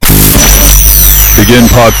Begin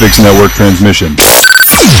Podfix Network transmission.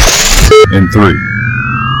 In 3,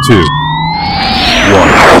 2,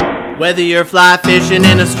 1. Whether you're fly fishing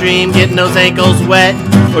in a stream, getting those ankles wet,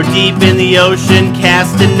 or deep in the ocean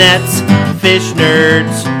casting nets, fish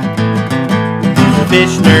nerds.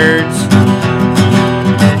 Fish nerds.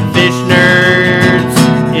 Fish nerds.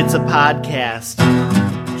 It's a podcast.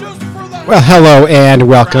 Well, hello and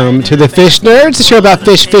welcome to the Fish Nerds, the show about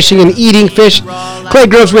fish, fishing, and eating fish. Clay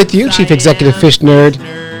Groves with you, Chief Executive Fish Nerd,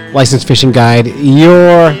 Licensed Fishing Guide,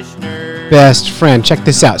 your best friend. Check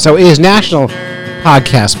this out. So it is National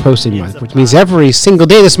Podcast Posting Month, which means every single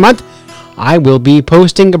day this month, I will be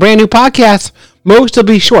posting a brand new podcast. Most will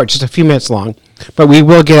be short, just a few minutes long, but we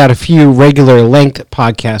will get out a few regular length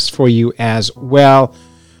podcasts for you as well.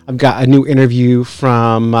 I've got a new interview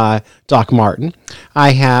from Doc Martin.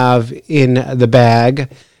 I have in the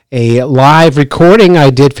bag a live recording I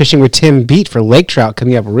did fishing with Tim Beat for lake trout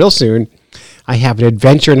coming up real soon. I have an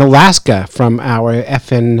adventure in Alaska from our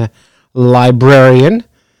effing librarian.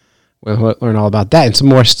 We'll learn all about that and some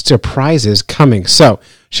more surprises coming. So,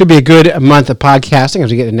 should be a good month of podcasting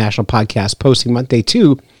as we get to National Podcast Posting Month. Day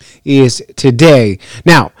 2 is today.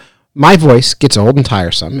 Now, my voice gets old and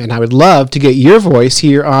tiresome, and I would love to get your voice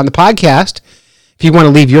here on the podcast. If you want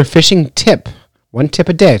to leave your fishing tip, one tip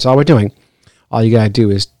a day, that's all we're doing. All you got to do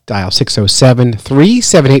is dial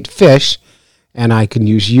 607-378-FISH, and I can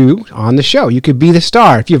use you on the show. You could be the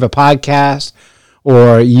star. If you have a podcast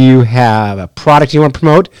or you have a product you want to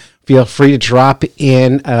promote, feel free to drop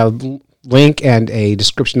in a link and a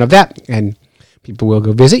description of that, and people will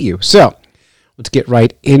go visit you. So let's get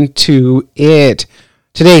right into it.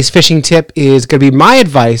 Today's fishing tip is going to be my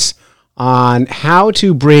advice on how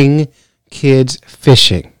to bring kids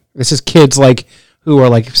fishing. This is kids who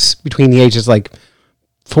are between the ages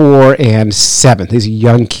 4 and 7. These are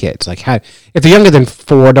young kids. If they're younger than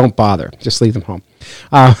 4, don't bother. Just leave them home.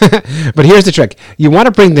 But here's the trick. You want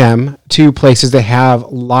to bring them to places that have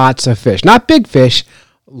lots of fish. Not big fish,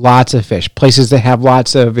 lots of fish. Places that have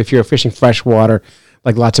lots of, if you're fishing freshwater,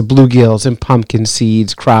 lots of bluegills and pumpkin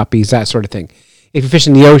seeds, crappies, that sort of thing. If you're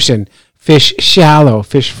fishing the ocean, fish shallow,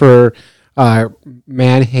 fish for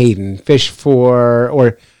menhaden,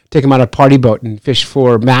 or take them on a party boat and fish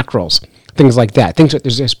for mackerels, things like that. Things that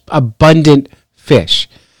there's just abundant fish.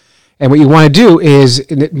 And what you want to do is,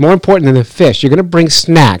 more important than the fish, you're going to bring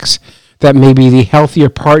snacks that maybe the healthier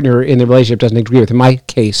partner in the relationship doesn't agree with. In my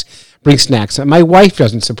case, bring snacks that my wife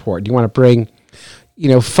doesn't support. You want to bring,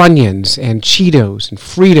 Funyuns and Cheetos and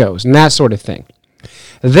Fritos and that sort of thing.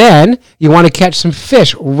 Then you want to catch some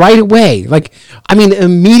fish right away.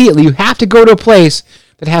 Immediately. You have to go to a place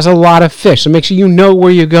that has a lot of fish. So make sure you know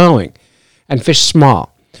where you're going and fish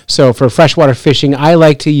small. So for freshwater fishing, I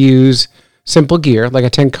like to use simple gear, like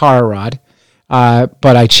a Tenkara rod.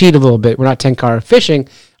 But I cheat a little bit. We're not Tenkara fishing.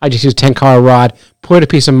 I just use Tenkara rod, put a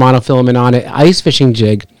piece of monofilament on it, ice fishing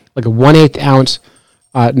jig, like a 1/8 ounce,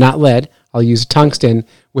 not lead. I'll use tungsten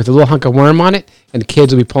with a little hunk of worm on it, and the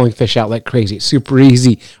kids will be pulling fish out like crazy. It's super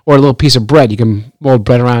easy. Or a little piece of bread. You can mold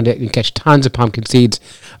bread around it and catch tons of pumpkin seeds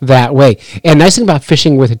that way. And nice thing about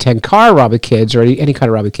fishing with a Tenkara rod with kids, or any kind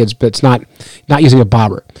of rod with kids, but it's not using a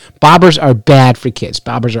bobber. Bobbers are bad for kids.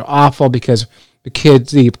 Bobbers are awful because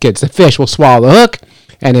the fish will swallow the hook,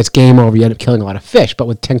 and it's game over. You end up killing a lot of fish. But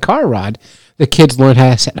with Tenkara rod, the kids learn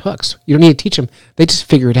how to set hooks. You don't need to teach them. They just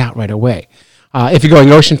figure it out right away. If you're going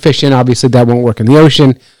ocean fishing, obviously that won't work in the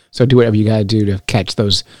ocean. So do whatever you got to do to catch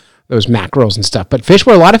those mackerels and stuff. But fish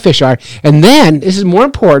where a lot of fish are. And then, this is more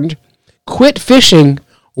important, quit fishing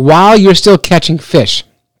while you're still catching fish.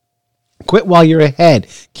 Quit while you're ahead.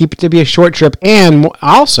 Keep it to be a short trip. And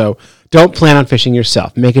also, don't plan on fishing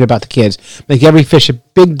yourself. Make it about the kids. Make every fish a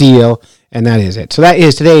big deal. And that is it. So that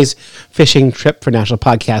is today's fishing trip for National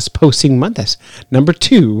Podcast Posting Month. That's number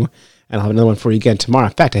 2. And I'll have another one for you again tomorrow.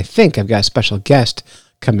 In fact, I think I've got a special guest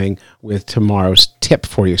coming with tomorrow's tip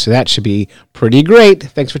for you. So that should be pretty great.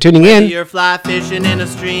 Thanks for tuning in. Whether you're fly fishing in a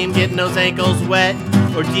stream, getting those ankles wet,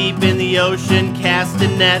 or deep in the ocean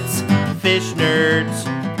casting nets, fish nerds.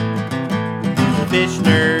 Fish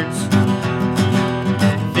nerds.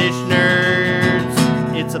 Fish nerds.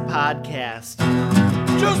 It's a podcast.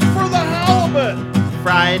 Just for the halibut.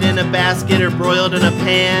 Fried in a basket or broiled in a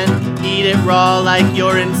pan. Eat it raw like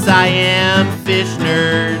you're in Siam. Fish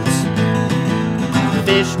nerds.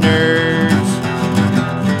 Fish nerds.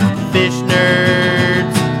 Fish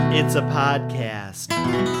nerds. It's a podcast.